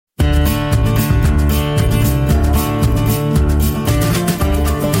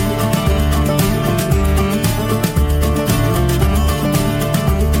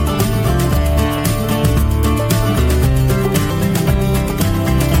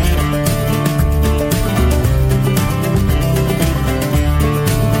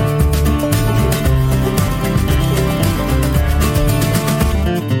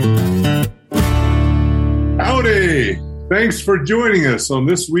Thanks for joining us on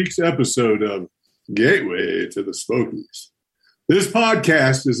this week's episode of Gateway to the Smokies. This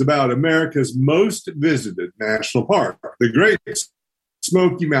podcast is about America's most visited national park, the Great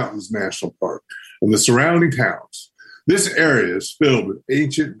Smoky Mountains National Park, and the surrounding towns. This area is filled with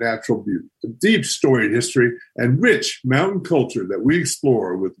ancient natural beauty, a deep storied history, and rich mountain culture that we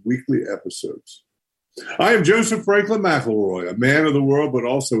explore with weekly episodes. I am Joseph Franklin McElroy, a man of the world, but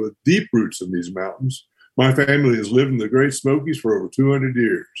also with deep roots in these mountains. My family has lived in the Great Smokies for over 200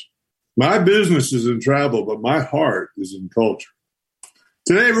 years. My business is in travel, but my heart is in culture.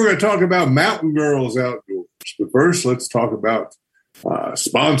 Today, we're going to talk about mountain girls outdoors. But first, let's talk about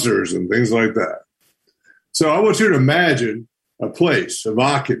sponsors and things like that. So I want you to imagine a place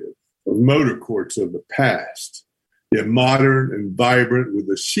evocative of motor courts of the past, yet modern and vibrant with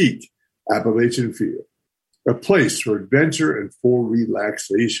a chic Appalachian feel. A place for adventure and for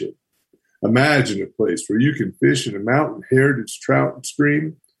relaxation. Imagine a place where you can fish in a mountain heritage trout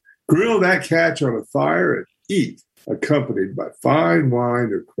stream, grill that catch on a fire, and eat, accompanied by fine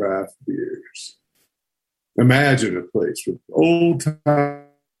wine or craft beers. Imagine a place with old-time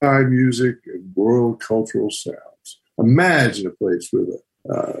music and world cultural sounds. Imagine a place with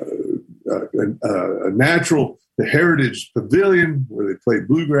a natural, the heritage pavilion where they play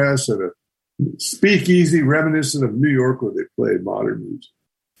bluegrass and a speakeasy reminiscent of New York where they play modern music.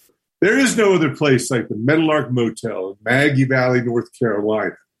 There is no other place like the Meadowlark Motel in Maggie Valley, North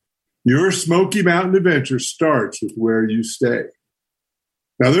Carolina. Your Smoky Mountain adventure starts with where you stay.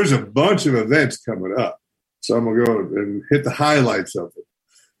 Now, there's a bunch of events coming up, so I'm going to go and hit the highlights of it.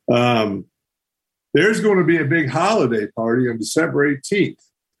 There's going to be a big holiday party on December 18th,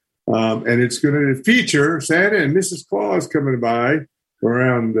 and it's going to feature Santa and Mrs. Claus coming by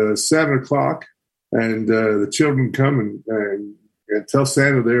around 7 o'clock, and the children come and tell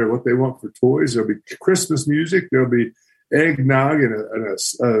Santa there what they want for toys. There'll be Christmas music. There'll be eggnog and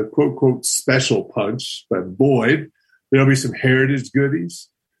a quote, special punch by Boyd. There'll be some heritage goodies,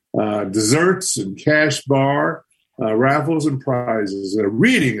 desserts and cash bar, raffles and prizes, and a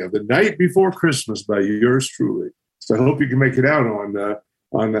reading of The Night Before Christmas by yours truly. So I hope you can make it out on the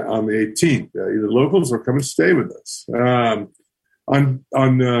 18th. Either locals or come and stay with us. On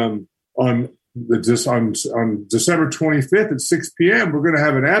December 25th at 6 p.m., we're going to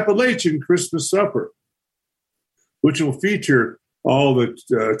have an Appalachian Christmas supper, which will feature all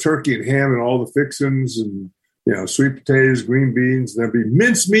the turkey and ham and all the fixings and, sweet potatoes, green beans. There'll be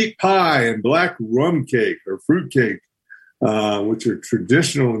mincemeat pie and black rum cake or fruit cake, which are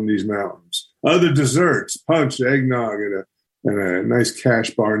traditional in these mountains. Other desserts, punch, eggnog, and a nice cash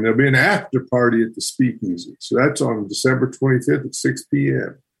bar. And there'll be an after party at the Speakeasy. So that's on December 25th at 6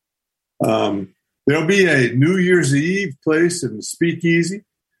 p.m. There'll be a New Year's Eve place in the Speakeasy.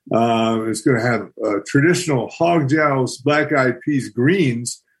 It's going to have traditional hog jowls, black-eyed peas,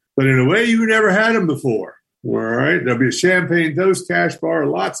 greens, but in a way you never had them before. All right. There'll be a champagne toast, cash bar,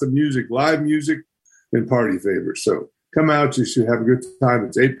 lots of music, live music, and party favors. So come out. You should have a good time.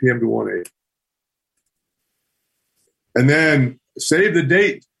 It's 8 p.m. to 1 a.m. And then save the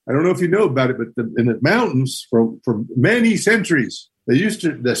date. I don't know if you know about it, but in the mountains for many centuries, they used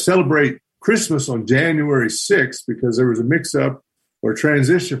to celebrate Christmas on January 6th because there was a mix-up or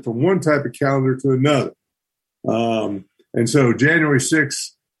transition from one type of calendar to another. And so January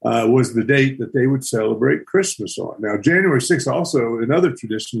 6th was the date that they would celebrate Christmas on. Now, January 6th also, in other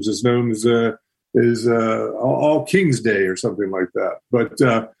traditions, is known as All Kings Day or something like that. But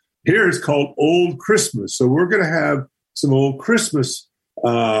here it's called Old Christmas. So we're going to have some Old Christmas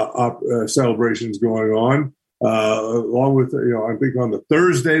celebrations going on. Along with, I think on the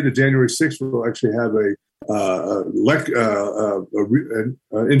Thursday, the January 6th, we'll actually have like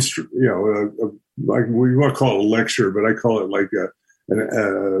we want to call it a lecture, but I call it like a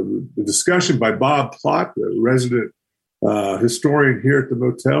discussion by Bob Plott, the resident historian here at the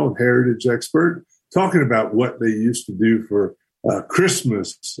motel and heritage expert, talking about what they used to do for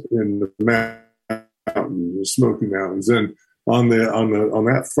Christmas in the mountains, the Smoky Mountains, and on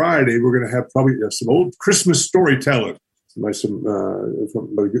that Friday, we're going to have probably some old Christmas storytelling by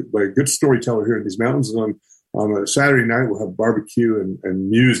a good storyteller here in these mountains. And on a Saturday night, we'll have barbecue and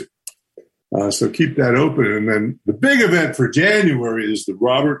music. So keep that open. And then the big event for January is the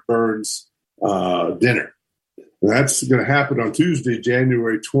Robert Burns dinner. And that's going to happen on Tuesday,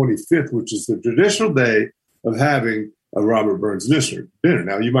 January 25th, which is the traditional day of having a Robert Burns dinner.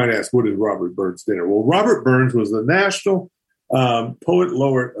 Now, you might ask, what is Robert Burns dinner? Well, Robert Burns was the national poet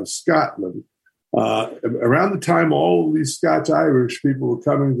laureate of Scotland. Around the time all these Scotch-Irish people were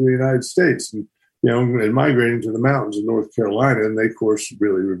coming to the United States and migrating to the mountains of North Carolina, and they, of course,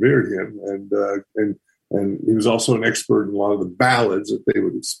 really revered him. And And he was also an expert in a lot of the ballads that they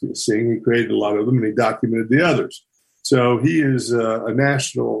would sing. He created a lot of them, and he documented the others. So he is a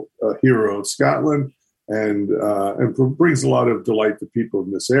national hero of Scotland, and brings a lot of delight to people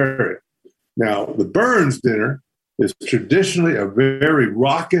in this area. Now, the Burns dinner is traditionally a very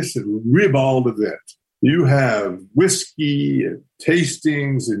raucous and ribald event. You have whiskey and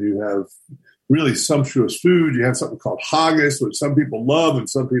tastings, and you have really sumptuous food. You have something called haggis, which some people love and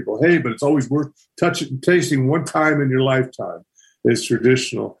some people hate, but it's always worth tasting one time in your lifetime. It's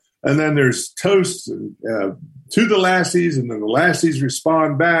traditional. And then there's toasts and, to the lassies, and then the lassies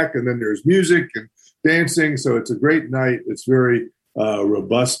respond back, and then there's music and dancing. So it's a great night. It's very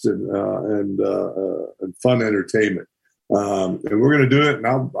robust and fun entertainment. And we're going to do it, and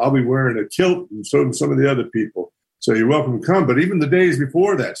I'll be wearing a kilt, and so do some of the other people. So you're welcome to come. But even the days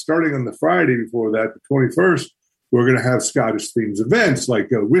before that, starting on the Friday before that, the 21st, we're going to have Scottish themed events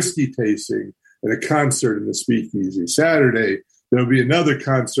like a whiskey tasting and a concert in the Speakeasy. Saturday, there'll be another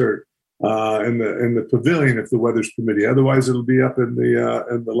concert in the pavilion if the weather's permitting. Otherwise, it'll be up in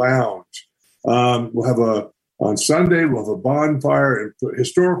the lounge. We'll have on Sunday, we'll have a bonfire and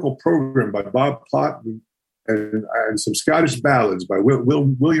historical program by Bob Plott and some Scottish ballads by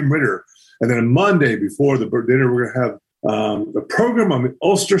William Ritter. And then on Monday, before the dinner, we're going to have a program on the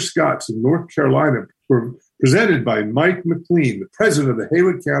Ulster Scots in North Carolina presented by Mike McLean, the president of the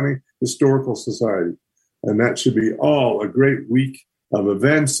Haywood County Historical Society. And that should be all a great week of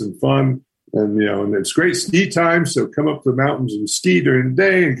events and fun. And, and it's great ski time. So come up to the mountains and ski during the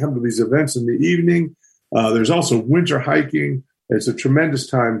day and come to these events in the evening. There's also winter hiking. It's a tremendous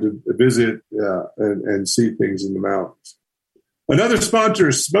time to visit and see things in the mountains. Another sponsor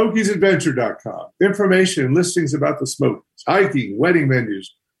is SmokiesAdventure.com. Information and listings about the Smokies, hiking, wedding venues,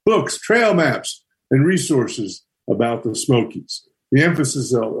 books, trail maps, and resources about the Smokies. The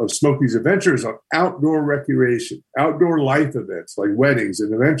emphasis of Smokies Adventure is on outdoor recreation, outdoor life events like weddings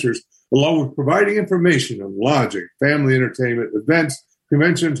and adventures, along with providing information on lodging, family entertainment, events,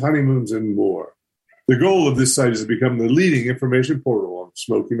 conventions, honeymoons, and more. The goal of this site is to become the leading information portal on the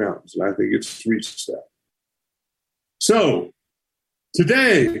Smoky Mountains, and I think it's reached that. So,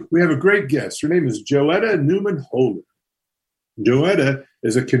 today, we have a great guest. Her name is Joetta Newman-Holder. Joetta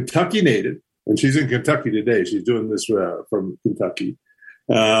is a Kentucky native, and she's in Kentucky today. She's doing this from Kentucky.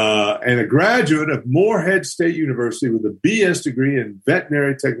 And a graduate of Morehead State University with a BS degree in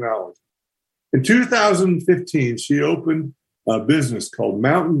veterinary technology. In 2015, she opened a business called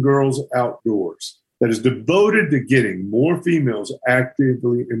Mountain Girls Outdoors that is devoted to getting more females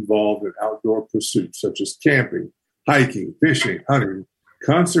actively involved in outdoor pursuits such as camping, hiking, fishing, hunting,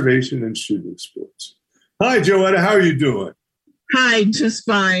 conservation, and shooting sports. Hi, Joetta. How are you doing? Hi, just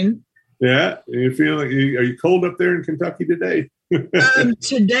fine. Yeah? Are you cold up there in Kentucky today?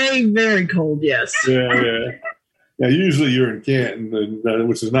 Today, very cold, yes. Yeah. Now, usually you're in Canton,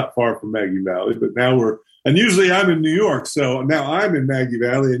 which is not far from Maggie Valley, but now usually I'm in New York, so now I'm in Maggie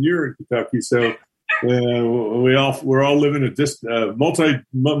Valley and you're in Kentucky, so we're all living a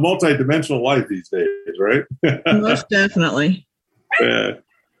multi-dimensional life these days, right? Most definitely. Yeah.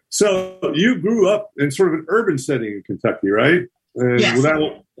 So you grew up in sort of an urban setting in Kentucky, right? And yes.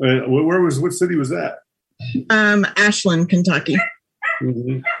 What city was that? Ashland, Kentucky.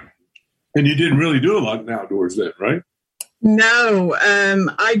 Mm-hmm. And you didn't really do a lot in outdoors then, right? No.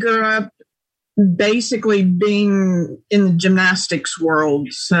 I grew up basically being in the gymnastics world.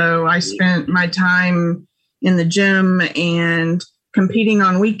 So I spent my time in the gym and competing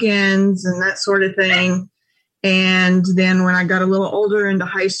on weekends and that sort of thing. And then when I got a little older into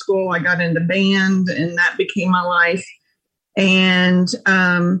high school, I got into band and that became my life. And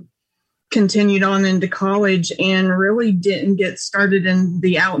continued on into college and really didn't get started in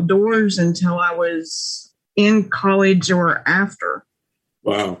the outdoors until I was in college or after.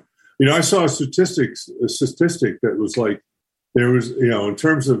 Wow. I saw a statistic that was like, there was, in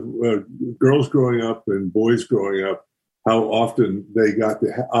terms of girls growing up and boys growing up, how often they got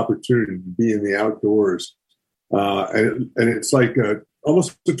the opportunity to be in the outdoors. And it's like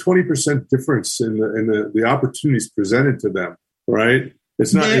almost a 20% difference in the opportunities presented to them, right?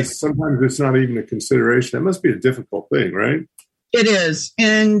 Sometimes it's not even a consideration. It must be a difficult thing, right? It is.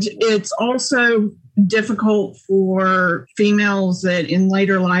 And it's also difficult for females that in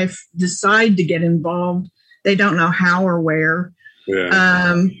later life decide to get involved. They don't know how or where.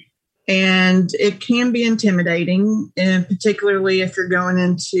 Yeah. And it can be intimidating, and particularly if you're going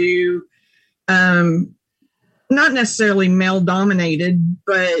into not necessarily male dominated,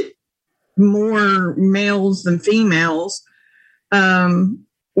 but more males than females.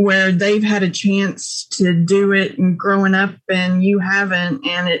 where they've had a chance to do it and growing up and you haven't,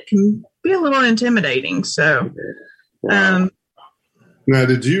 and it can be a little intimidating. So, Wow. Now,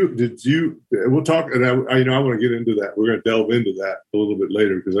 did you, we'll talk, and I want to get into that. We're going to delve into that a little bit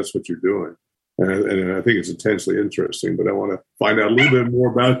later because that's what you're doing. And I think it's intensely interesting, but I want to find out a little bit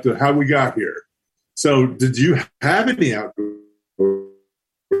more about how we got here. So did you have any outdoor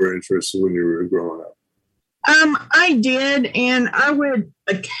interests when you were growing up? I did, and I would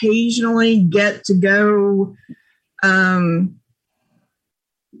occasionally get to go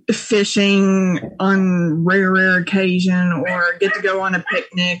fishing on rare occasion, or get to go on a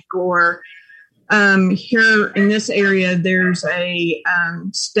picnic, or here in this area there's a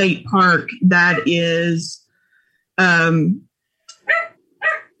state park that is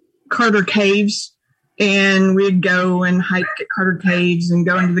Carter Caves, and we'd go and hike at Carter Caves and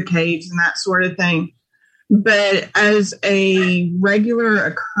go into the caves and that sort of thing. But as a regular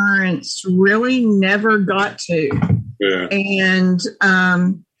occurrence, really never got to. Yeah. And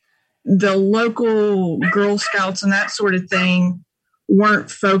the local Girl Scouts and that sort of thing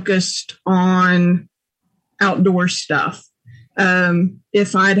weren't focused on outdoor stuff.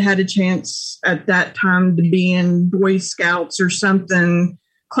 If I'd had a chance at that time to be in Boy Scouts or something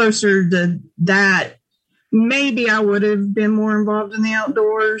closer to that, maybe I would have been more involved in the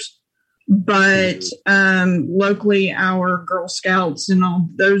outdoors. But locally, our Girl Scouts and all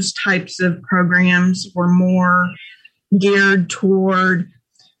those types of programs were more geared toward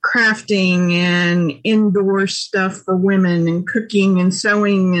crafting and indoor stuff for women and cooking and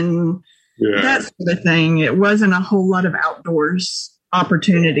sewing and that sort of thing. It wasn't a whole lot of outdoors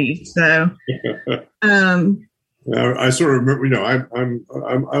opportunities. So, I sort of remember.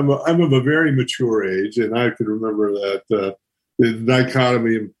 I'm of a very mature age, and I could remember that the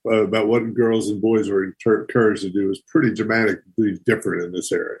dichotomy about what girls and boys were encouraged to do is pretty dramatically different in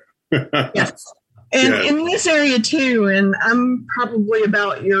this area. Yes. And in this area too, and I'm probably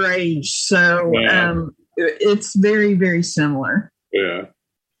about your age, so it's very, very similar. Yeah.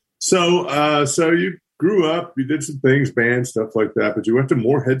 So you grew up, you did some things, band stuff like that, but you went to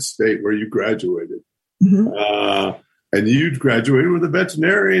Morehead State where you graduated, and you graduated with a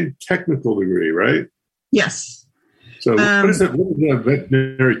veterinarian technical degree, right? Yes. So what is that? What is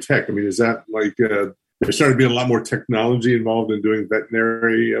veterinary tech? I mean, is that like there started being a lot more technology involved in doing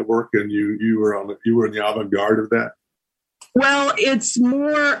veterinary work, and you were in the avant-garde of that? Well, it's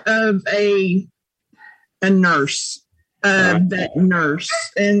more of a nurse, vet nurse,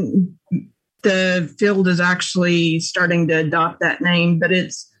 and the field is actually starting to adopt that name, but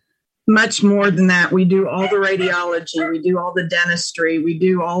it's much more than that. We do all the radiology, we do all the dentistry, we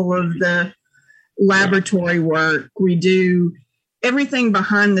do all of the laboratory work, we do everything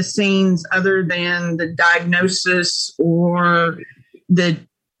behind the scenes other than the diagnosis or the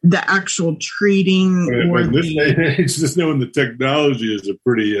actual treating. Or this day and age, just knowing the technology is a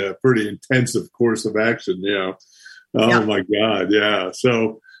pretty intensive course of action. Yeah. Oh my God. Yeah.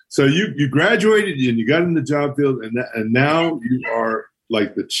 So you graduated and you got in the job field, and now you are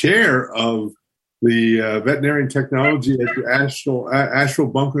like the chair of the veterinarian technology at the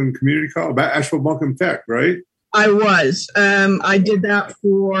Asheville-Buncombe Community College, Asheville-Buncombe Tech, right? I was. I did that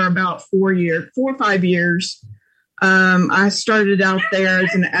for about 4 or 5 years. I started out there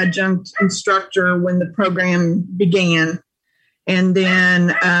as an adjunct instructor when the program began, and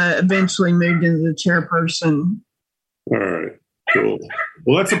then eventually moved into the chairperson. All right, cool.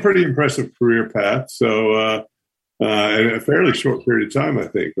 Well, that's a pretty impressive career path. So, in a fairly short period of time, I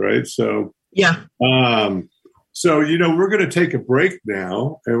think, right? So, yeah. So, we're going to take a break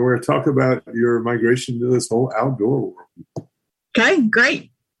now, and we're going to talk about your migration to this whole outdoor world. Okay,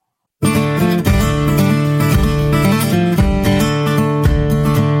 great.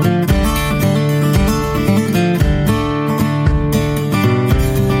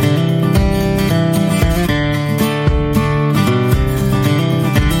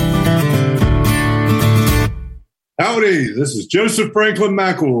 Howdy, this is Joseph Franklin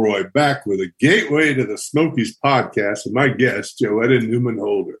McElroy back with a Gateway to the Smokies podcast and my guest, Joetta Newman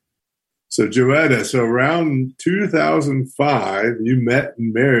Holder. So, Joetta, around 2005, you met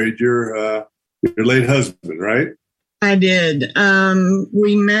and married your late husband, right? I did.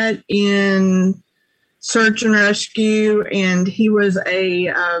 We met in search and rescue, and he was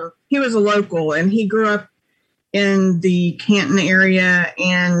a local, and he grew up in the Canton area,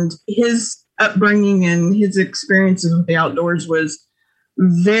 and his upbringing and his experiences with the outdoors was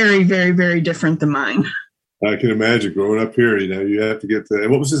very, very, very different than mine. I can imagine growing up here. You have to get the.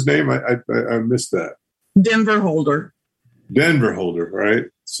 What was his name? I missed that. Denver Holder. Denver Holder, right?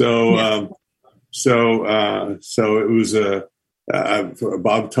 So, yeah. So it was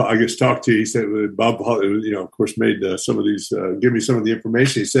Bob, I guess, talked to you. He said Bob, of course, made some of these, give me some of the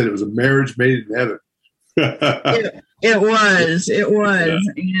information. He said it was a marriage made in heaven. It was.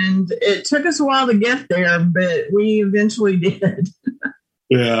 And it took us a while to get there, but we eventually did.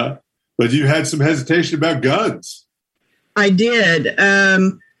 Yeah. But you had some hesitation about guns. I did.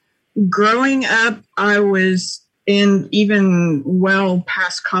 Growing up, I was even well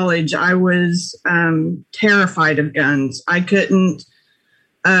past college, I was terrified of guns. I couldn't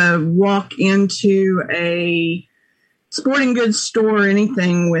walk into a sporting goods store or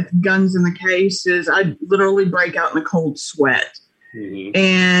anything with guns in the cases. I'd literally break out in a cold sweat. Mm-hmm.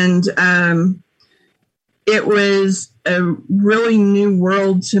 And it was a really new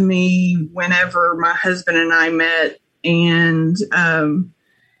world to me whenever my husband and I met. And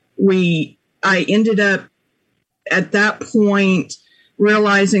I ended up at that point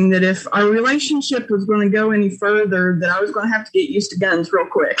realizing that if our relationship was going to go any further, that I was going to have to get used to guns real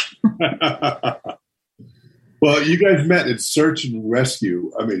quick. Well, you guys met at Search and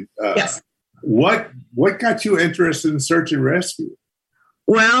Rescue. I mean, yes. What got you interested in Search and Rescue?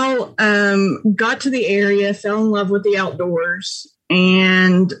 Well, got to the area, fell in love with the outdoors,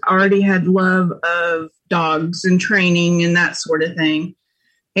 and already had love of dogs and training and that sort of thing.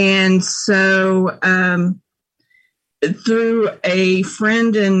 And so through a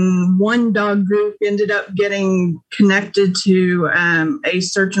friend in one dog group, ended up getting connected to a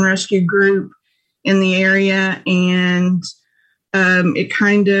search and rescue group in the area. And it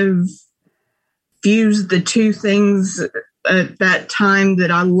kind of fused the two things at that time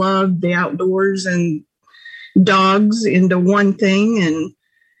that I loved, the outdoors and dogs, into one thing, and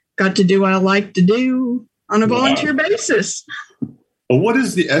got to do what I like to do on a volunteer basis. Well, what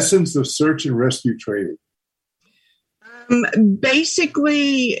is the essence of search and rescue training?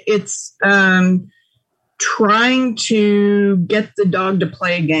 Basically, it's trying to get the dog to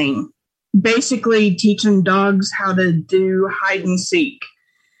play a game. Basically, teaching dogs how to do hide and seek.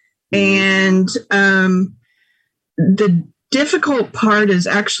 And the difficult part is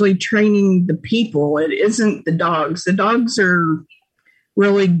actually training the people. It isn't the dogs. The dogs are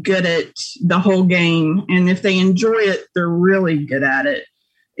really good at the whole game. And if they enjoy it, they're really good at it.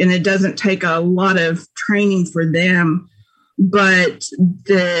 And it doesn't take a lot of training for them. But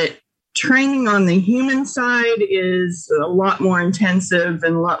the training on the human side is a lot more intensive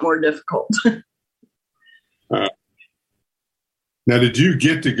and a lot more difficult. Now, did you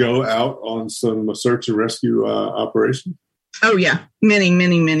get to go out on some search and rescue operations? Oh, yeah.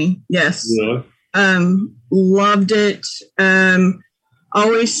 Many. Yes. Really? Loved it.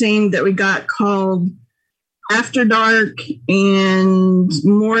 Always seemed that we got called after dark, and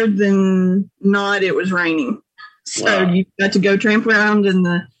more than not, it was raining. So you got to go tramp around in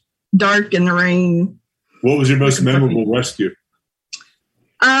the dark and the rain. What was your most memorable rescue?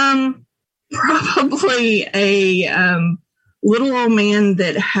 Probably a little old man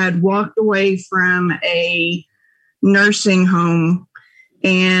that had walked away from a nursing home,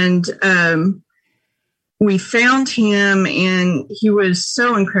 and we found him, and he was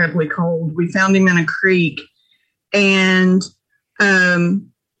so incredibly cold. We found him in a creek, and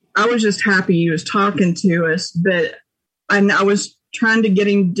I was just happy he was talking to us, but I was trying to get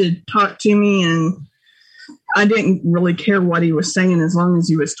him to talk to me, and I didn't really care what he was saying as long as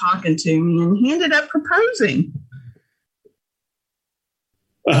he was talking to me, and he ended up proposing.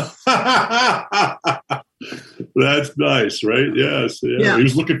 That's nice, right? Yes. Yeah. He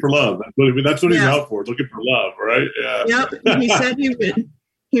was looking for love. That's what he's out for, looking for love, right? Yeah. Yep. He said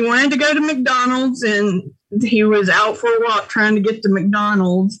he wanted to go to McDonald's, and he was out for a walk trying to get to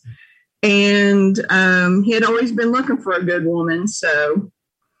McDonald's. And he had always been looking for a good woman. So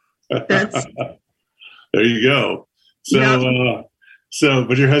that's... There you go. So, yep.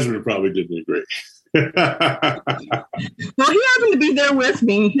 But your husband probably didn't agree. Well, he happened to be there with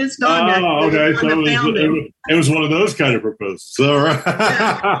me. His dog. Oh, okay. So it was one of those kind of proposals. All right.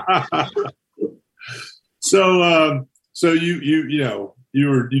 Yeah. So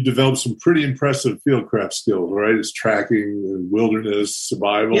you developed some pretty impressive fieldcraft skills, right? It's tracking, wilderness,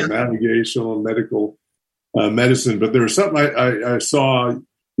 survival, navigation, medical medicine. But there was something I saw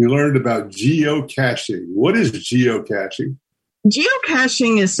you learned about geocaching. What is geocaching?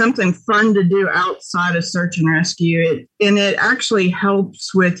 Geocaching is something fun to do outside of search and rescue. It actually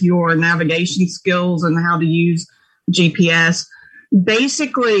helps with your navigation skills and how to use GPS.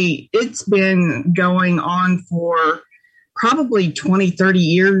 Basically, it's been going on for probably 20, 30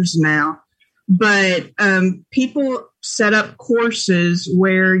 years now. But people set up courses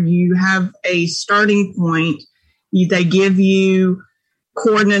where you have a starting point. They give you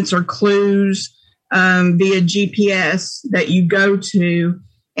coordinates or clues. via GPS that you go to.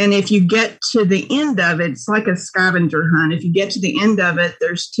 And if you get to the end of it, it's like a scavenger hunt. If you get to the end of it,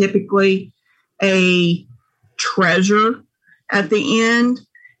 there's typically a treasure at the end.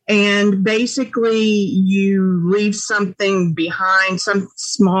 And basically, you leave something behind, some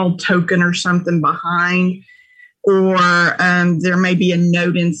small token or something behind, or there may be a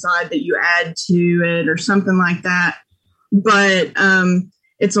note inside that you add to it or something like that. But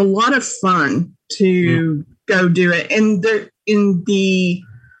it's a lot of fun to go do it. And in the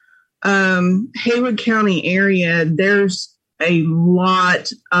Haywood County area, there's a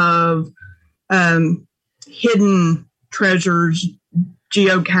lot of hidden treasures,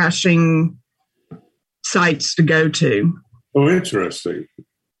 geocaching sites to go to. Oh, interesting.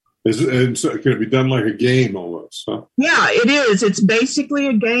 And so can it be done like a game almost? Huh? Yeah, it is. It's basically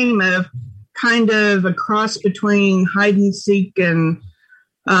a game of kind of a cross between hide and seek and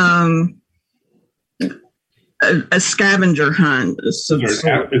a scavenger hunt. Is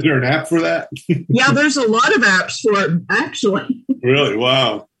there an app for that? Yeah, there's a lot of apps for it, actually. Really?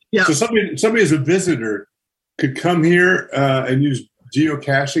 Wow. Yeah. So somebody as a visitor could come here and use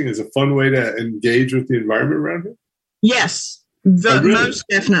geocaching as a fun way to engage with the environment around here? Yes, most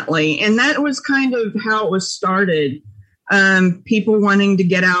definitely. And that was kind of how it was started. People wanting to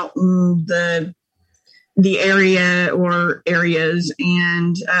get out in the area or areas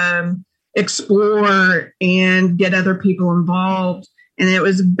and explore and get other people involved. And it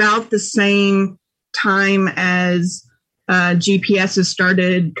was about the same time as GPS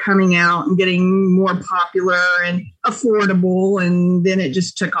started coming out and getting more popular and affordable, and then it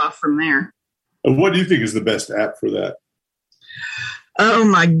just took off from there. What do you think is the best app for that? Oh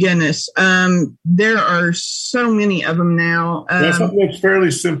my goodness. There are so many of them now. That's something that's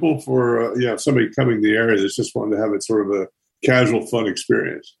fairly simple for somebody coming to the area that's just wanting to have it sort of a casual, fun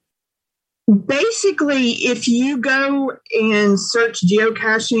experience. Basically, if you go and search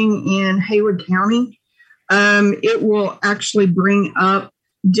geocaching in Haywood County, it will actually bring up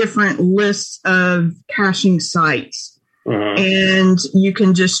different lists of caching sites. Uh-huh. And you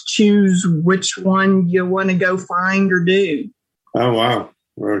can just choose which one you want to go find or do. Oh, wow.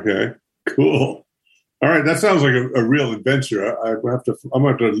 Okay, cool. All right. That sounds like a real adventure. I'm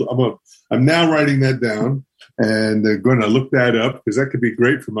now writing that down and going to look that up because that could be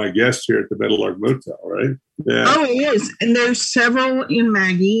great for my guest here at the Meadowlark Motel, right? Yeah. Oh, it is. And there's several in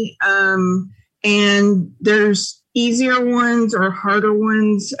Maggie. And there's easier ones or harder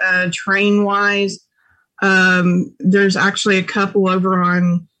ones, train-wise. There's actually a couple over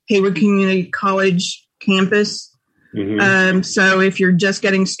on Haywood Community College campus. Mm-hmm. So if you're just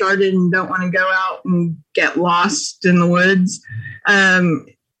getting started and don't want to go out and get lost in the woods,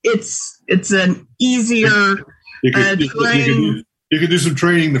 it's an easier train. You can do some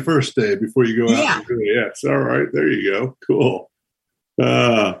training the first day before you go out. Yeah. Yes. All right. There you go. Cool.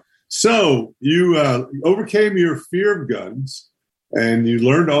 So you overcame your fear of guns and you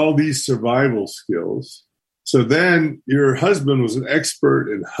learned all these survival skills. So then your husband was an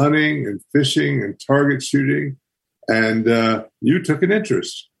expert in hunting and fishing and target shooting, and you took an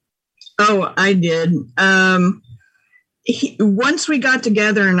interest. Oh, I did. Once we got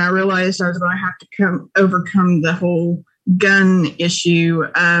together and I realized I was going to have to overcome the whole gun issue,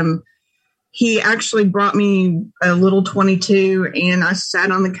 he actually brought me a little .22, and I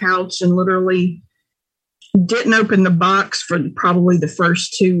sat on the couch and literally didn't open the box for probably the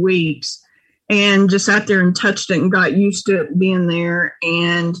first 2 weeks and just sat there and touched it and got used to it being there.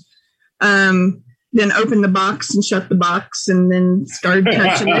 And then opened the box and shut the box and then started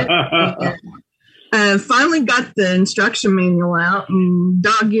touching it. And, finally got the instruction manual out and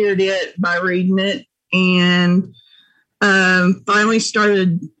dog-eared it by reading it, and finally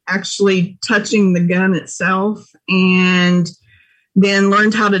started actually touching the gun itself, and then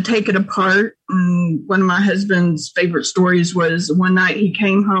learned how to take it apart. And one of my husband's favorite stories was one night he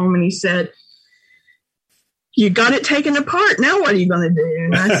came home and he said, "You got it taken apart. Now what are you going to do?"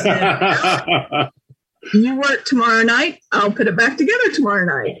 And I said, "You work tomorrow night. I'll put it back together tomorrow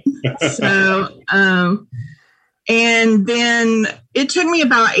night." So, and then it took me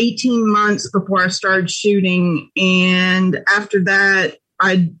about 18 months before I started shooting. And after that,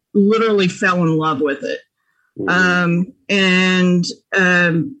 I literally fell in love with it.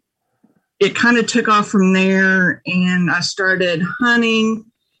 It kind of took off from there, and I started hunting.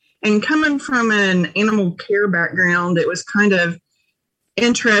 And coming from an animal care background, it was kind of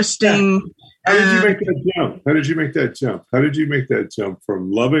interesting. How did you make that jump? How did you make that jump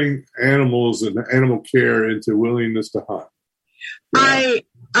from loving animals and animal care into willingness to hunt? Yeah.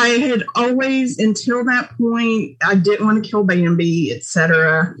 I had always, until that point, I didn't want to kill Bambi,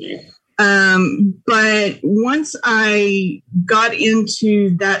 etc. But once I got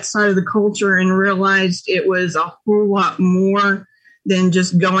into that side of the culture and realized it was a whole lot more than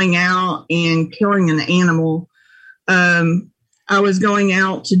just going out and killing an animal, I was going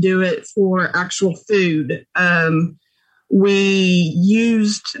out to do it for actual food. We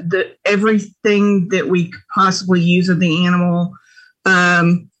used everything that we could possibly use of the animal.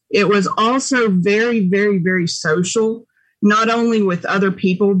 It was also very, very, very social, not only with other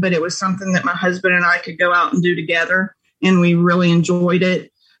people, but it was something that my husband and I could go out and do together. And we really enjoyed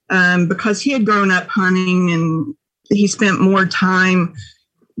it because he had grown up hunting and he spent more time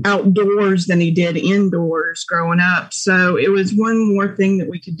outdoors than he did indoors growing up. So it was one more thing that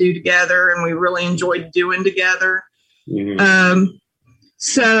we could do together and we really enjoyed doing together. Mm-hmm.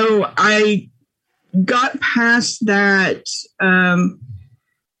 So I got past that.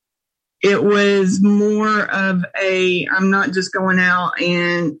 It was more of I'm not just going out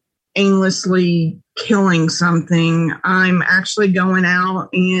and aimlessly killing something. I'm actually going out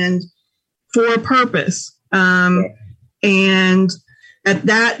and for a purpose. And at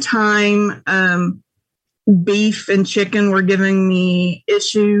that time, beef and chicken were giving me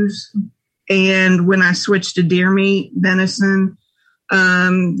issues. And when I switched to deer meat, venison,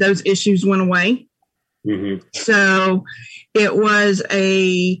 those issues went away. Mm-hmm. So it was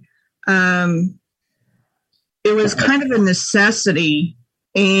kind of a necessity,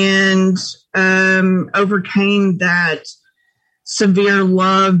 and overcame that severe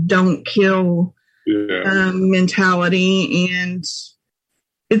love, don't kill mentality. And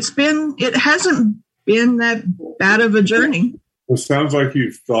it hasn't been that bad of a journey. Well, it sounds like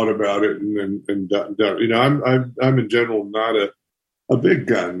you've thought about it and done. You know, I'm in general not a big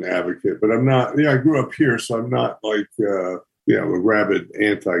gun advocate, but I'm not. I grew up here, so I'm not like a rabid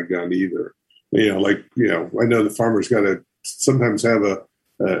anti-gun either. I know the farmer's got to sometimes have a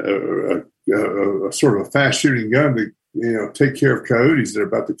sort of a fast shooting gun to take care of coyotes that are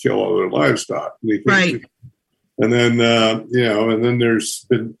about to kill all their livestock. Right. And then and then there's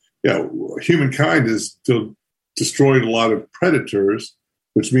been humankind has still destroyed a lot of predators,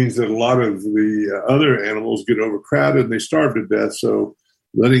 which means that a lot of the other animals get overcrowded and they starve to death. So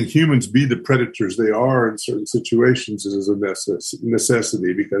letting humans be the predators they are in certain situations is a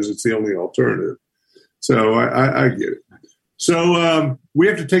necessity because it's the only alternative. So I get it. So we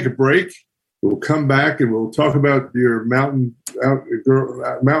have to take a break. We'll come back and we'll talk about your Mountain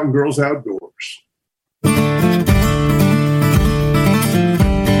Girls Outdoors.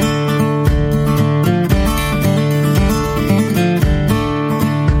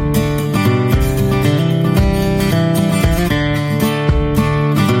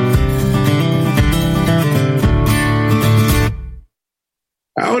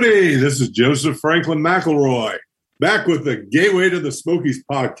 Howdy, this is Joseph Franklin McElroy, back with the Gateway to the Smokies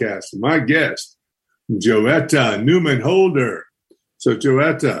podcast. And my guest, Joetta Newman Holder. So,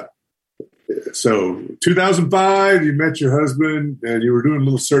 Joetta, 2005, you met your husband and you were doing a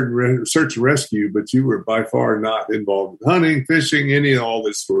little search and rescue, but you were by far not involved in hunting, fishing, any of all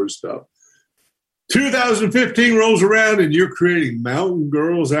this sort of stuff. 2015 rolls around and you're creating Mountain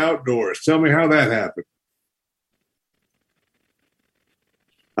Girls Outdoors. Tell me how that happened.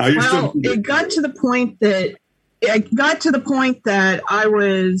 Well, it got to the point that I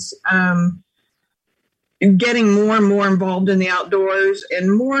was getting more and more involved in the outdoors,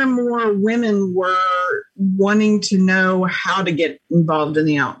 and more women were wanting to know how to get involved in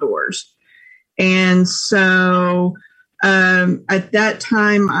the outdoors. And so at that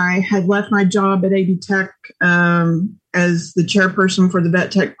time, I had left my job at AV Tech as the chairperson for the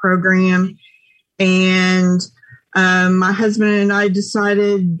Vet Tech program, and my husband and I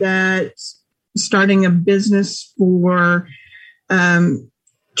decided that starting a business for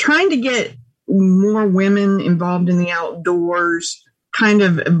trying to get more women involved in the outdoors kind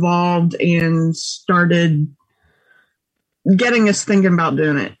of evolved and started getting us thinking about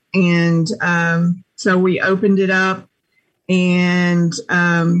doing it. And so we opened it up, and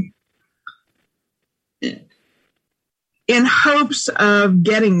in hopes of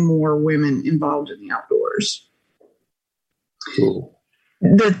getting more women involved in the outdoors. Cool.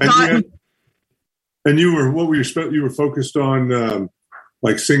 The thought, and you were focused on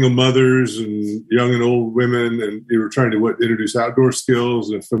like single mothers and young and old women, and you were trying to introduce outdoor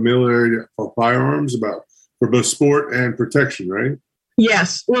skills and familiarity for firearms for both sport and protection, right?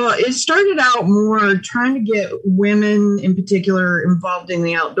 Yes. Well, it started out more trying to get women in particular involved in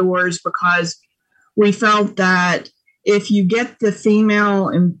the outdoors, because we felt that if you get the female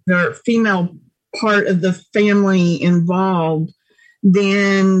part of the family involved,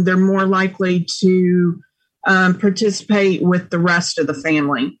 then they're more likely to participate with the rest of the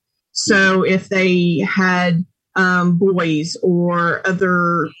family. So if they had boys or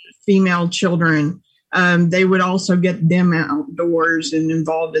other female children, they would also get them outdoors and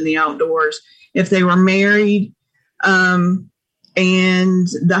involved in the outdoors. If they were married, and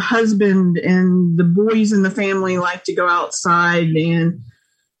the husband and the boys in the family like to go outside and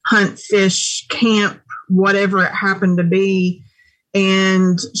hunt, fish, camp, whatever it happened to be,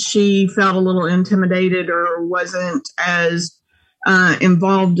 and she felt a little intimidated or wasn't as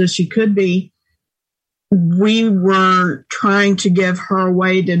involved as she could be, we were trying to give her a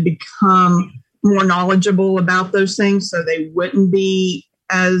way to become more knowledgeable about those things so they wouldn't be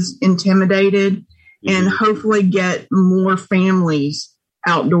as intimidated, and hopefully get more families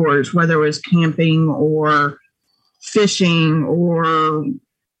outdoors, whether it was camping or fishing or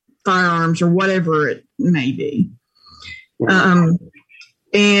firearms or whatever it may be.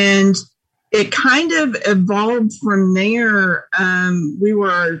 And it kind of evolved from there.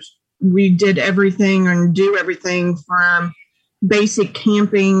 We did everything and do everything from basic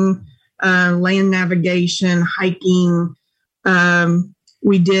camping, land navigation, hiking.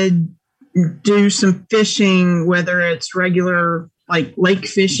 We did do some fishing, whether it's regular like lake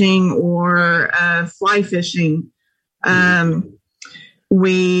fishing or fly fishing.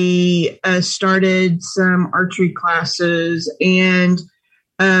 We started some archery classes, and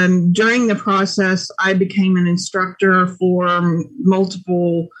during the process, I became an instructor for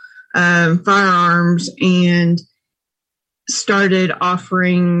multiple firearms and started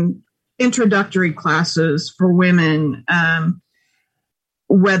offering introductory classes for women,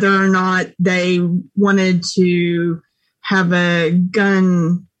 whether or not they wanted to have a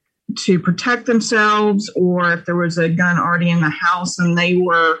gun to protect themselves, or if there was a gun already in the house and they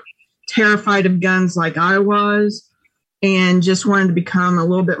were terrified of guns like I was and just wanted to become a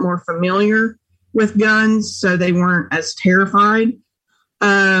little bit more familiar with guns so they weren't as terrified.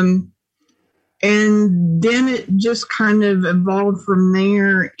 And then it just kind of evolved from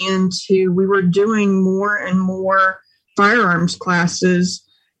there into we were doing more and more firearms classes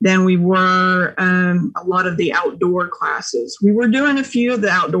than we were a lot of the outdoor classes. We were doing a few of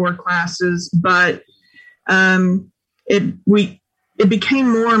the outdoor classes, but it became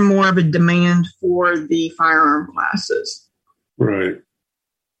more and more of a demand for the firearm classes. Right.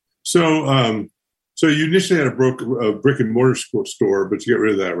 So you initially had a brick and mortar store, but you got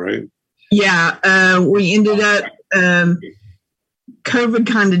rid of that, right? Yeah, we ended up. COVID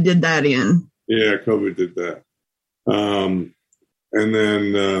kind of did that in. Yeah, COVID did that. And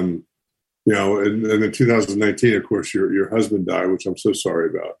then, and in 2019, of course, your husband died, which I'm so sorry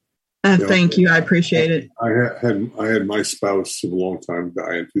about. Thank you. I appreciate it. I had my spouse of a long time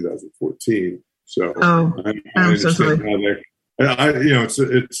die in 2014. So I'm so sorry.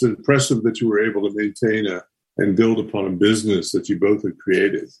 It's impressive that you were able to maintain and build upon a business that you both had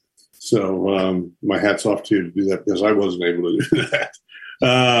created. So my hat's off to you to do that, because I wasn't able to do that.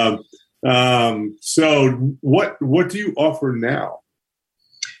 So what do you offer now?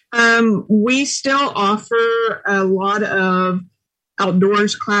 We still offer a lot of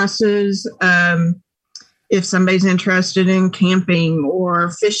outdoors classes. If somebody's interested in camping or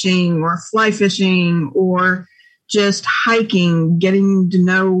fishing or fly fishing or just hiking, getting to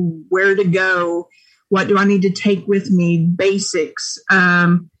know where to go, what do I need to take with me, basics,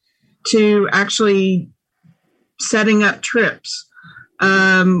 to actually setting up trips.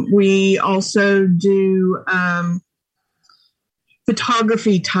 We also do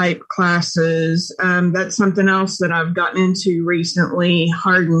photography type classes. That's something else that I've gotten into recently.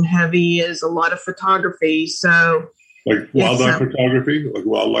 Hard and heavy is a lot of photography. So, like wildlife photography,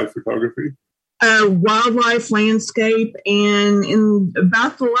 wildlife, landscape, and in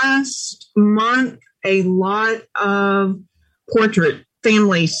about the last month, a lot of portrait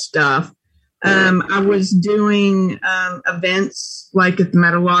family stuff. I was doing events like at the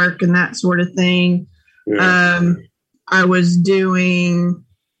Meadowlark and that sort of thing. Yeah. I was doing,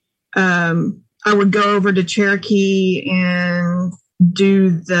 I would go over to Cherokee and do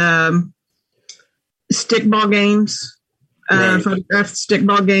the stickball games, photograph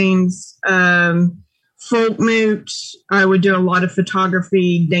stickball games, folk moot. I would do a lot of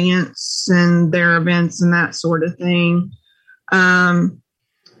photography, dance, and their events and that sort of thing.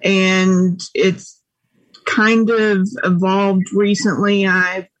 And it's kind of evolved recently.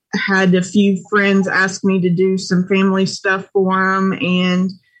 I've had a few friends ask me to do some family stuff for them, and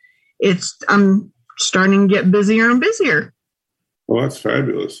I'm starting to get busier and busier. Well, that's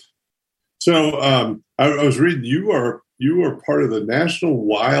fabulous. So I was reading you are part of the National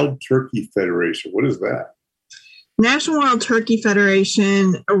Wild Turkey Federation. What is that? National Wild Turkey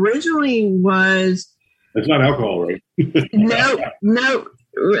Federation originally was. It's not alcohol, right? No.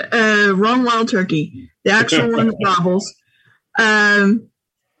 Wrong wild turkey. The actual one that gobbles.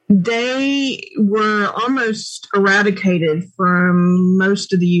 They were almost eradicated from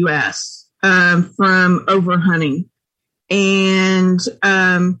most of the U.S. From overhunting. And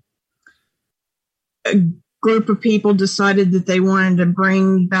a group of people decided that they wanted to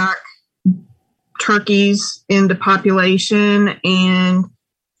bring back turkeys into population, and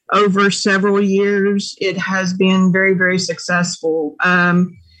over several years it has been very, very successful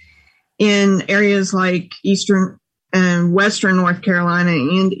in areas like eastern and western North Carolina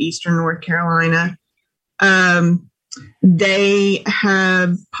and eastern North Carolina. They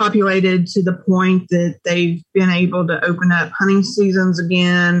have populated to the point that they've been able to open up hunting seasons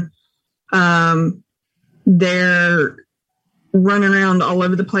again. They're running around all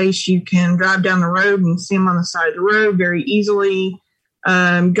over the place. You can drive down the road and see them on the side of the road very easily.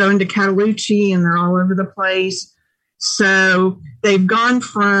 Go into Cataloochee and they're all over the place. So they've gone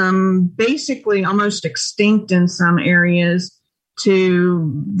from basically almost extinct in some areas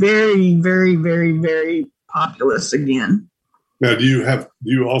to very, very, very, very populous again. Now, do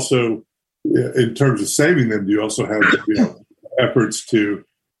you also, in terms of saving them, do you also have efforts to,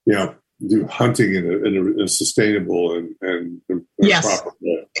 do hunting in a sustainable and yes, proper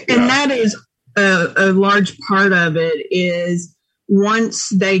way? And that is a large part of it. Is once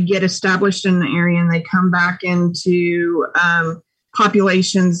they get established in the area and they come back into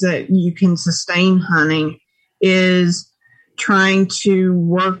populations that you can sustain hunting, is trying to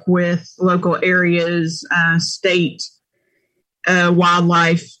work with local areas, state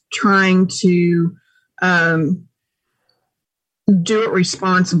wildlife, trying to do it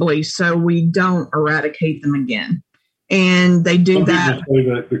responsibly so we don't eradicate them again. And they do that. People say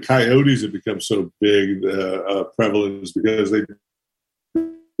that the coyotes have become so big, prevalent is because they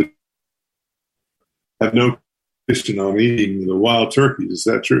have no question on eating the wild turkeys. Is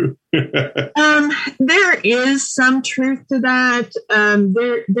that true? There is some truth to that.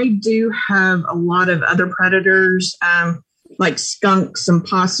 They do have a lot of other predators, like skunks and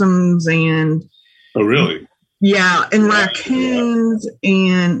possums and. Oh, really? Yeah, and raccoons,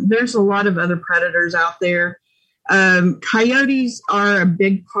 and there's a lot of other predators out there. Coyotes are a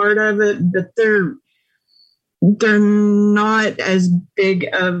big part of it, but they're not as big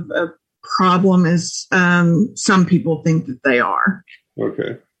of a problem as some people think that they are.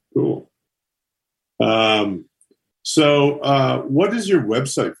 Okay, cool. So what is your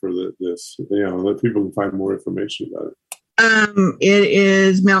website for this? That people can find more information about it. It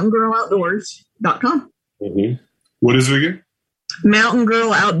is mountaingirloutdoors.com. Mm-hmm. What is it again?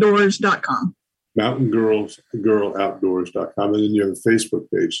 mountaingirloutdoors.com. mountaingirloutdoors.com. And then you have a Facebook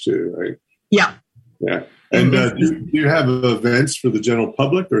page too, right? Yeah. Yeah. And do you have events for the general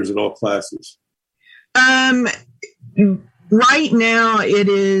public, or is it all classes? Right now it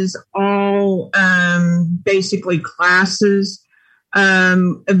is all basically classes.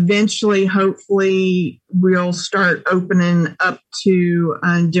 Eventually, hopefully, we'll start opening up to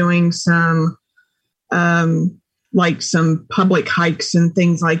doing some like some public hikes and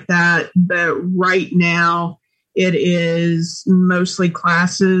things like that. But right now it is mostly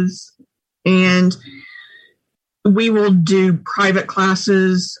classes, and we will do private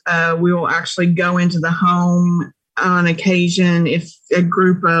classes. We will actually go into the home on occasion. If a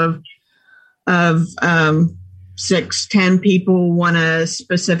group of 6-10 people want a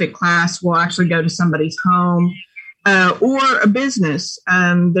specific class, we'll actually go to somebody's home or a business.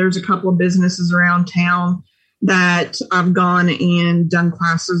 There's a couple of businesses around town that I've gone and done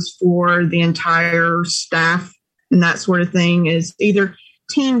classes for the entire staff and that sort of thing, is either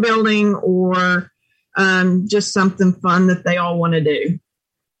team building or just something fun that they all want to do.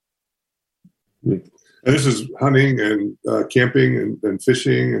 And this is hunting and camping and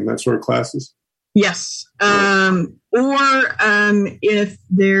fishing and that sort of classes? Yes. Or if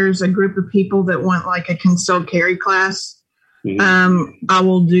there's a group of people that want like a concealed carry class, I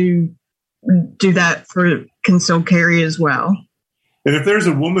will do that for concealed carry as well. And if there's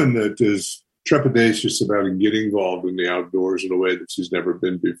a woman that is trepidatious about getting involved in the outdoors in a way that she's never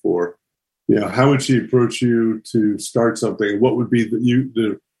been before, how would she approach you to start something? What would be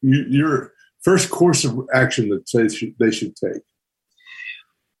your first course of action that they should take?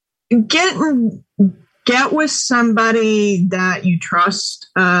 Get with somebody that you trust.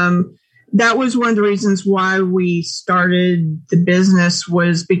 That was one of the reasons why we started the business,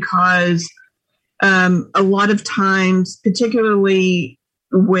 was because a lot of times, particularly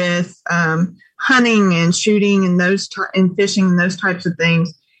with hunting and shooting and and fishing and those types of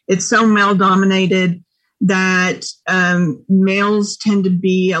things, it's so male dominated that males tend to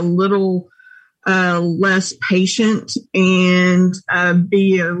be a little less patient and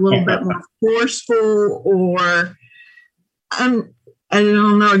be a little bit more forceful, or I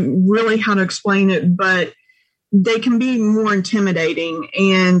don't know really how to explain it, but they can be more intimidating.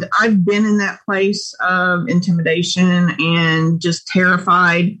 And I've been in that place of intimidation and just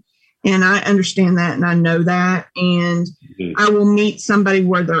terrified. And I understand that and I know that. And I will meet somebody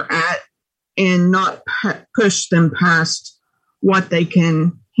where they're at and not push them past what they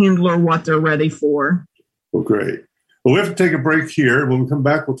can handle or what they're ready for. Well, great. Well, we have to take a break here. When we come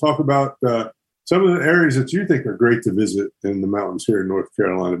back, we'll talk about some of the areas that you think are great to visit in the mountains here in North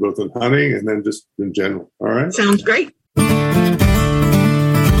Carolina, both in hunting and then just in general. All right? Sounds great.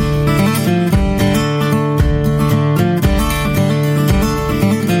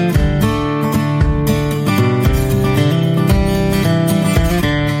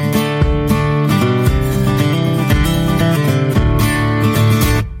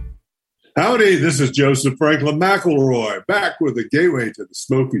 Howdy, this is Joseph Franklin McElroy, back with the Gateway to the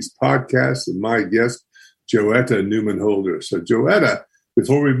Smokies podcast and my guest, Joetta Newman Holder. So, Joetta,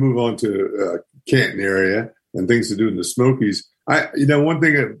 before we move on to Canton area and things to do in the Smokies, one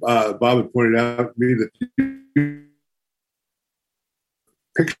thing that Bob had pointed out to me that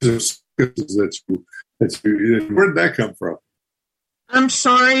pictures that you where did that come from? I'm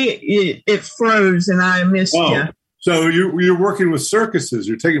sorry, it froze and I missed you. So you're working with circuses.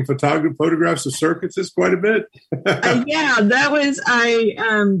 You're taking photographs of circuses quite a bit. Yeah, that was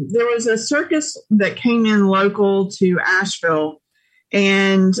there was a circus that came in local to Asheville,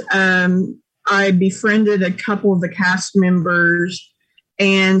 and I befriended a couple of the cast members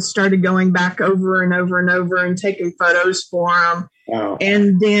and started going back over and over and over and taking photos for them. Wow.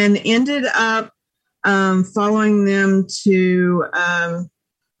 And then ended up following them to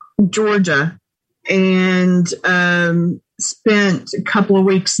Georgia. And spent a couple of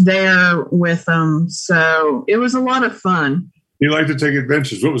weeks there with them. So it was a lot of fun. You like to take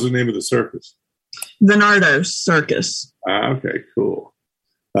adventures. What was the name of the circus? Venardo Circus. Okay, cool.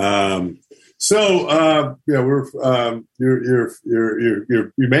 You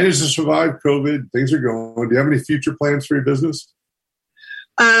managed to survive COVID. Things are going. Do you have any future plans for your business?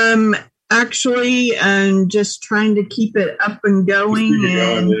 Actually, just trying to keep it up and going.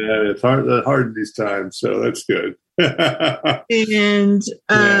 Yeah, it's hard in these times, so that's good. And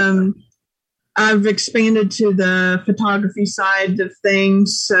I've expanded to the photography side of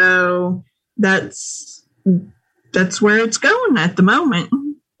things, so that's where it's going at the moment.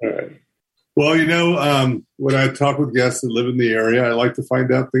 All right. Well, when I talk with guests that live in the area, I like to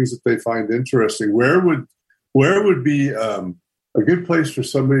find out things that they find interesting. Where would be a good place for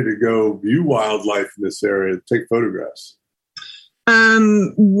somebody to go view wildlife in this area, take photographs?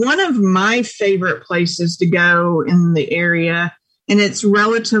 One of my favorite places to go in the area, and it's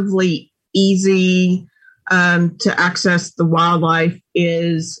relatively easy to access the wildlife,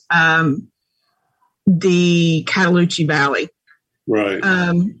 is the Cataloochee Valley. Right.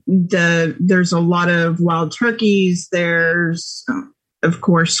 There's a lot of wild turkeys. There's, of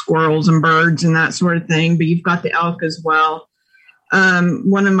course, squirrels and birds and that sort of thing, but you've got the elk as well.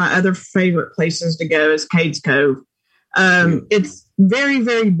 One of my other favorite places to go is Cades Cove. It's very,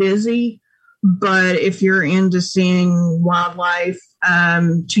 very busy, but if you're into seeing wildlife,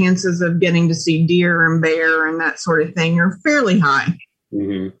 chances of getting to see deer and bear and that sort of thing are fairly high.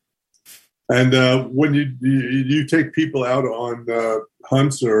 Mm-hmm. And when you take people out on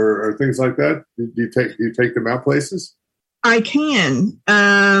hunts or things like that, do you take them out places? I can.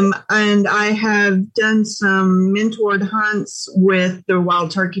 And I have done some mentored hunts with the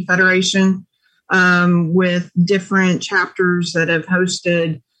Wild Turkey Federation, with different chapters that have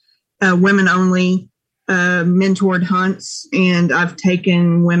hosted women-only mentored hunts, and I've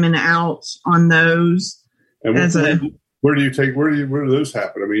taken women out on those. And where do those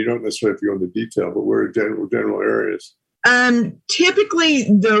happen? I mean, you don't necessarily have to go into detail, but where are general areas? Typically,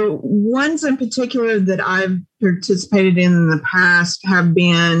 the ones in particular that I've participated in the past have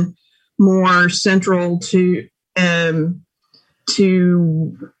been more central to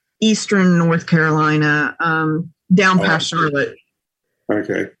eastern North Carolina, down past Charlotte.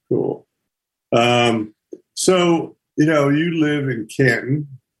 Okay, cool. So, you live in Canton,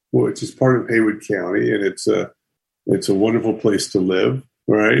 which is part of Haywood County, and it's a wonderful place to live.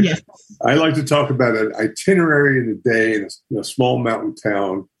 Right. Yes. I like to talk about an itinerary in a day in a small mountain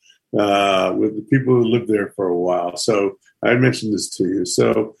town with the people who live there for a while. So I mentioned this to you.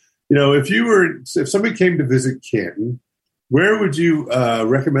 So, if somebody came to visit Canton, where would you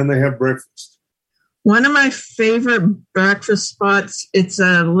recommend they have breakfast? One of my favorite breakfast spots, it's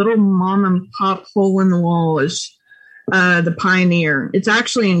a little mom and pop hole in the wall, is the Pioneer. It's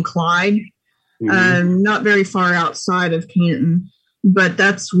actually in Clyde. not very far outside of Canton, but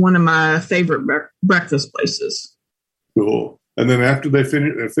that's one of my favorite breakfast places. Cool. And then after they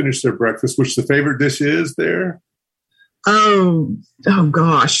finish their breakfast, which the favorite dish is there? Oh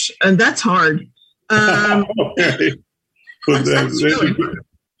gosh, and that's hard. Okay. But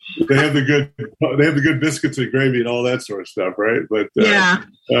they have the good biscuits and gravy and all that sort of stuff, right? But yeah,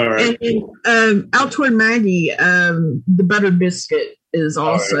 all right. And, out toward Maggie, the buttered biscuit is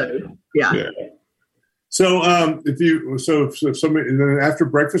also yeah. So if somebody then after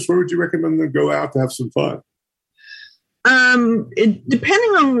breakfast, where would you recommend them go out to have some fun?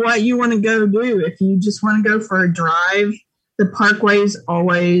 Depending on what you want to go do. If you just want to go for a drive, the Parkway is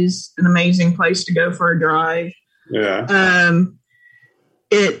always an amazing place to go for a drive. Yeah.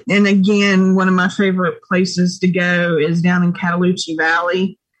 And again, one of my favorite places to go is down in Cataloochee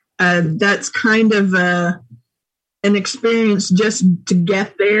Valley. That's kind of an experience just to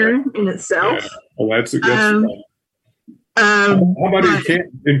get there in itself. Yeah. Well, that's a good. How about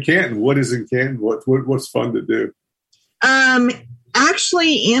in Canton? What is in Canton? What's fun to do?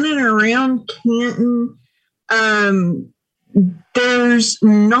 Actually, in and around Canton, there's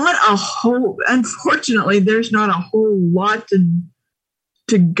not a whole. Unfortunately, there's not a whole lot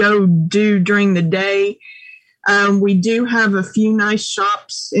to go do during the day. We do have a few nice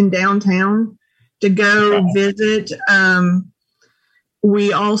shops in downtown to go visit.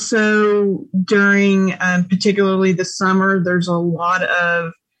 We also, during particularly the summer, there's a lot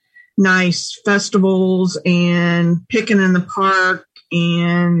of nice festivals and picking in the park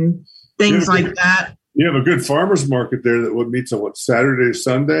and things like that. You have a good farmers market there that meets on Saturday or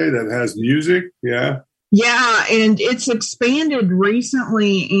Sunday that has music. Yeah. Yeah, and it's expanded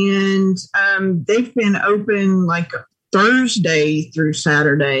recently, and they've been open like Thursday through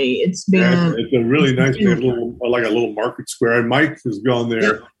Saturday. It's a really nice, a little market square. And Mike has gone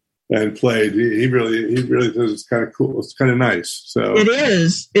there and played. He really does. It's kind of cool. It's kind of nice. So it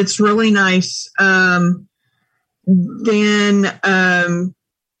is. It's really nice. Well,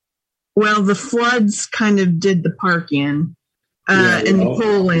 the floods kind of did the park in. And the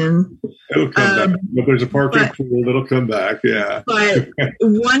pool in. It'll come back. But there's a parking pool that'll come back, yeah. But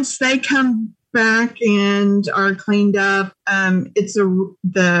once they come back and are cleaned up,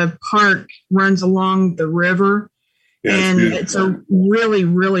 the park runs along the river, and it's a really,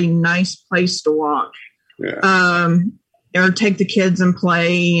 really nice place to walk. Yeah. Or take the kids and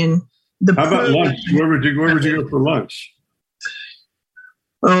play. And how about lunch? Where would you go for lunch?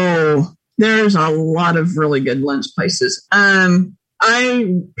 Oh, there's a lot of really good lunch places.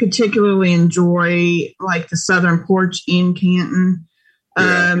 I particularly enjoy like the Southern Porch in Canton.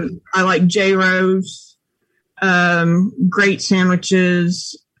 I like J. Rose. Great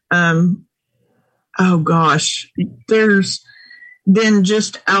sandwiches. Oh gosh, there's then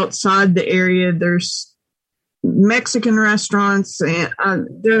just outside the area, there's Mexican restaurants and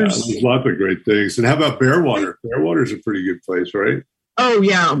there's lots of great things. And how about Bearwater? Bearwater's a pretty good place, right? Oh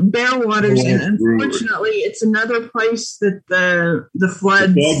yeah, Bearwater's, and unfortunately, it's another place that the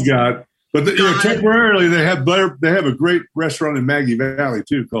floods got. But temporarily, they have a great restaurant in Maggie Valley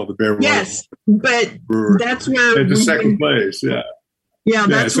too, called the Bearwater. Yes, but that's where it's the second place. Yeah,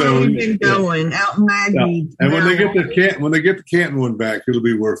 that's where we've been going out in Maggie. Yeah. And when they get the Canton one back, it'll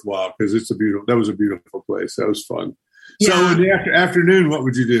be worthwhile because that was a beautiful place. That was fun. Yeah. So in the afternoon, what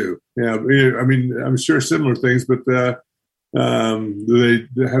would you do? Yeah, I mean, I'm sure similar things, but. Do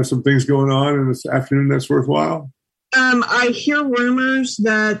they have some things going on in this afternoon that's worthwhile? I hear rumors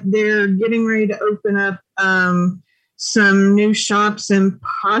that they're getting ready to open up some new shops and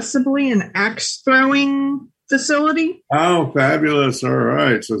possibly an axe throwing facility. Oh, fabulous! All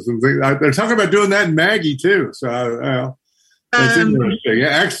right, so some things they're talking about doing that in Maggie too. So that's interesting. Yeah,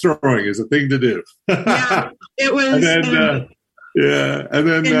 axe throwing is a thing to do. Yeah, it was. And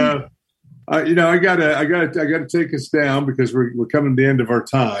then. I gotta take us down because we're coming to the end of our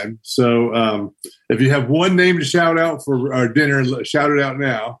time. So, if you have one name to shout out for our dinner, shout it out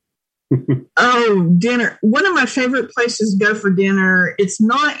now. Oh, dinner! One of my favorite places to go for dinner. It's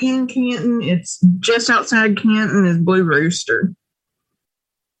not in Canton. It's just outside Canton. Is Blue Rooster.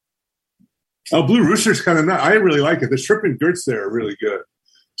 Oh, Blue Rooster's kind of nice. I really like it. The shrimp and grits there are really good.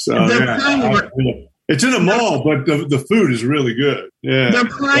 So it's in a mall, but the food is really good. Yeah, the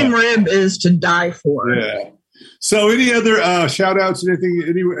prime rib is to die for. Yeah. So, any other shout outs? Anything?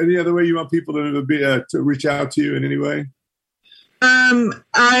 Any other way you want people to reach out to you in any way?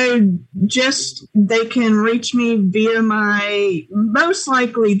 They can reach me via most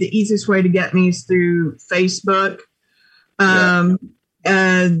likely the easiest way to get me is through Facebook. The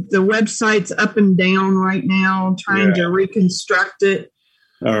website's up and down right now, trying to reconstruct it.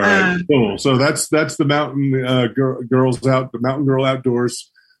 All right, cool. So that's the Mountain the Mountain Girl Outdoors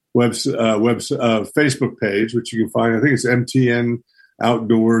Facebook page, which you can find. I think it's MTN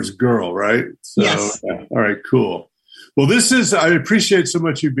Outdoors Girl, right? So, yes. Yeah. All right, cool. Well, I appreciate so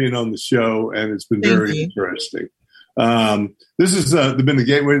much you being on the show, and it's been very interesting. This has been the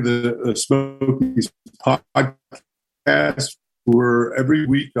Gateway to the Smokies podcast. We're every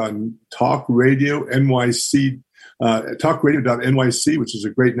week on Talk Radio NYC, talkradio.nyc, which is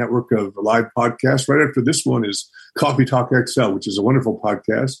a great network of live podcasts. Right after this one is Coffee Talk XL, which is a wonderful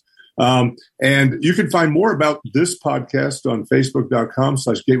podcast. And you can find more about this podcast on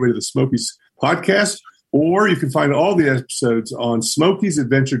facebook.com/Gateway to the Smokies podcast, or you can find all the episodes on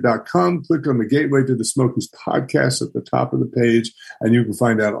SmokiesAdventure.com. Click on the Gateway to the Smokies podcast at the top of the page, and you can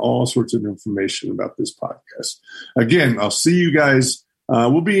find out all sorts of information about this podcast. Again, I'll see you guys.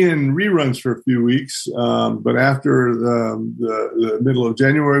 We'll be in reruns for a few weeks, but after the middle of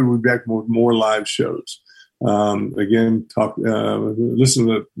January, we'll be back with more live shows. Again, listen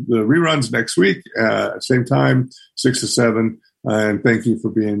to the reruns next week, same time, 6 to 7. And thank you for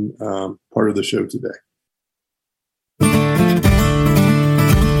being part of the show today.